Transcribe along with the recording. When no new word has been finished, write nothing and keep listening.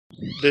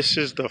This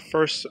is the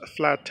first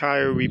flat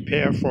tire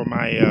repair for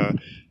my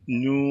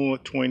new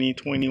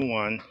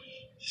 2021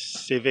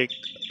 Civic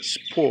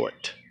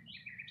Sport,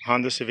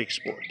 Honda Civic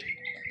Sport.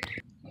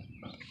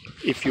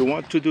 If you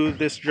want to do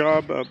this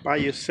job by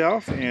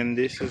yourself, and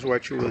this is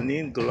what you will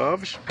need: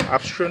 gloves,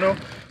 optional,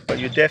 but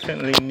you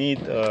definitely need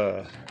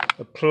a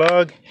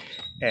plug,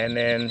 and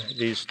then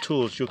these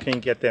tools. You can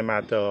get them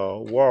at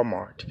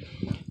Walmart,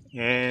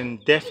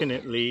 and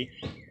definitely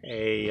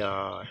a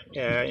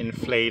air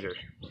inflator.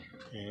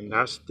 And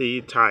that's the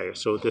tire.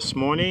 So this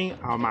morning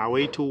on my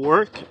way to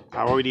work,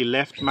 I already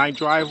left my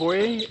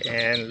driveway,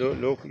 and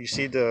look, you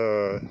see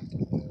the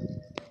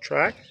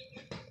track,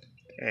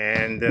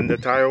 and then the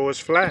tire was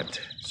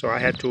flat, so I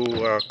had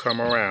to come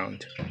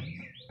around.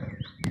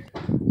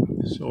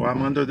 So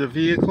I'm under the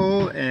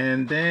vehicle,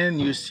 and then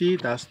you see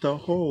that's the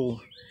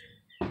hole.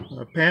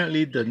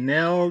 Apparently the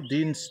nail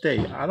didn't stay.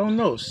 I don't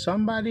know,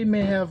 somebody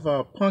may have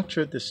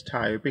punctured this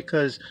tire,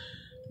 because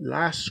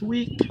last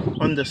week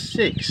on the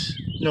 6th,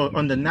 no,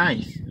 on the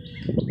 9th,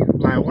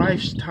 my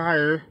wife's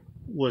tire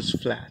was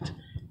flat,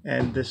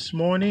 and this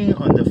morning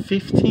on the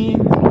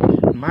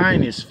 15th,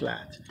 mine is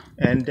flat,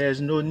 and there's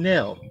no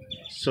nail.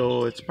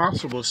 So it's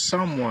possible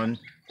someone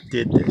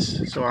did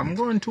this. So I'm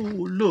going to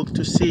look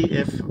to see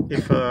if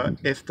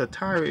the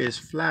tire is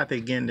flat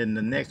again in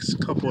the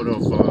next couple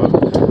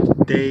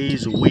of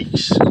days,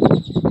 weeks.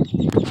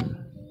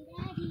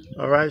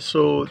 All right,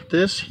 so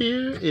this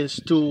here is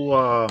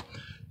to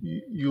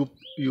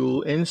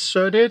you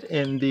insert it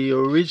in the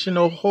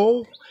original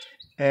hole,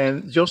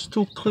 and just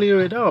to clear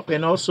it up,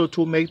 and also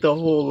to make the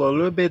hole a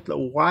little bit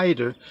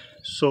wider,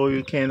 so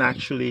you can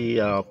actually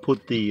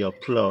put the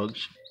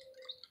plugs.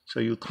 So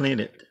you clean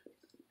it.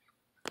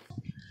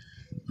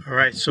 All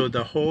right, so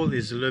the hole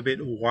is a little bit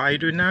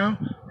wider now,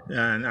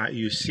 and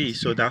you see,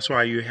 so that's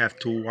why you have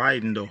to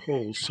widen the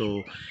hole,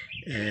 so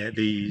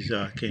these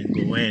can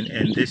go in.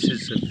 And this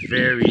is a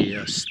very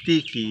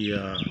sticky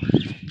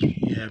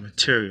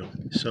material,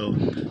 so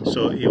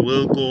it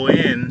will go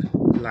in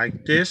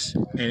like this,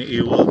 and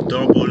it will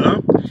double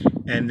up,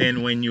 and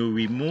then when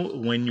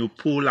you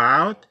pull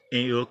out,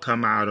 and it will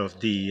come out of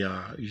the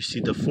you see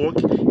the fork,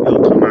 it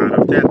will come out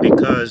of that,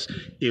 because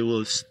it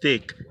will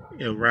stick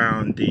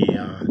around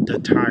the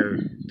tire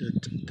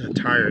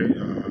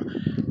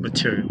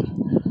material,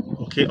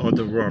 okay, or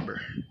the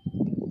rubber.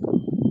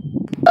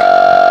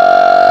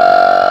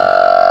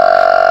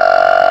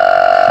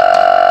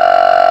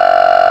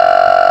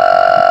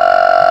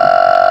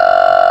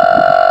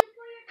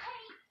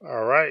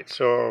 All right,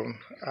 so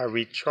I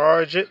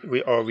recharge it,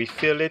 or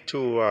refill it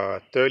to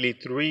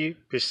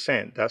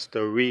 33%. That's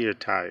the rear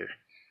tire,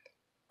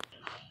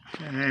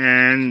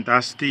 and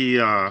that's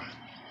the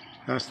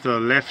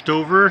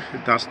leftover.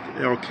 That's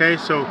okay.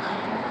 So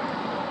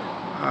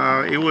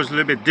it was a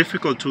little bit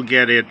difficult to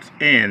get it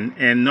in,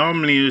 and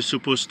normally you're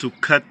supposed to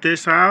cut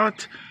this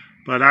out,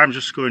 but I'm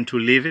just going to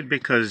leave it,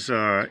 because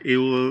it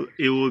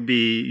will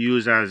be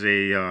used as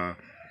a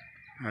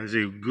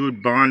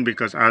good bond,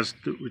 because as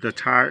the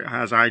tire,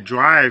 as I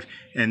drive,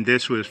 and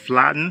this will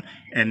flatten,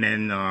 and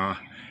then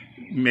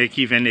make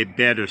even a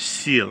better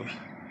seal.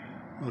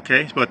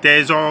 Okay, but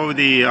there's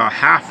already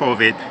half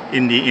of it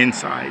in the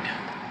inside.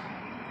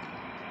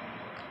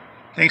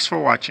 Thanks for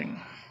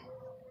watching.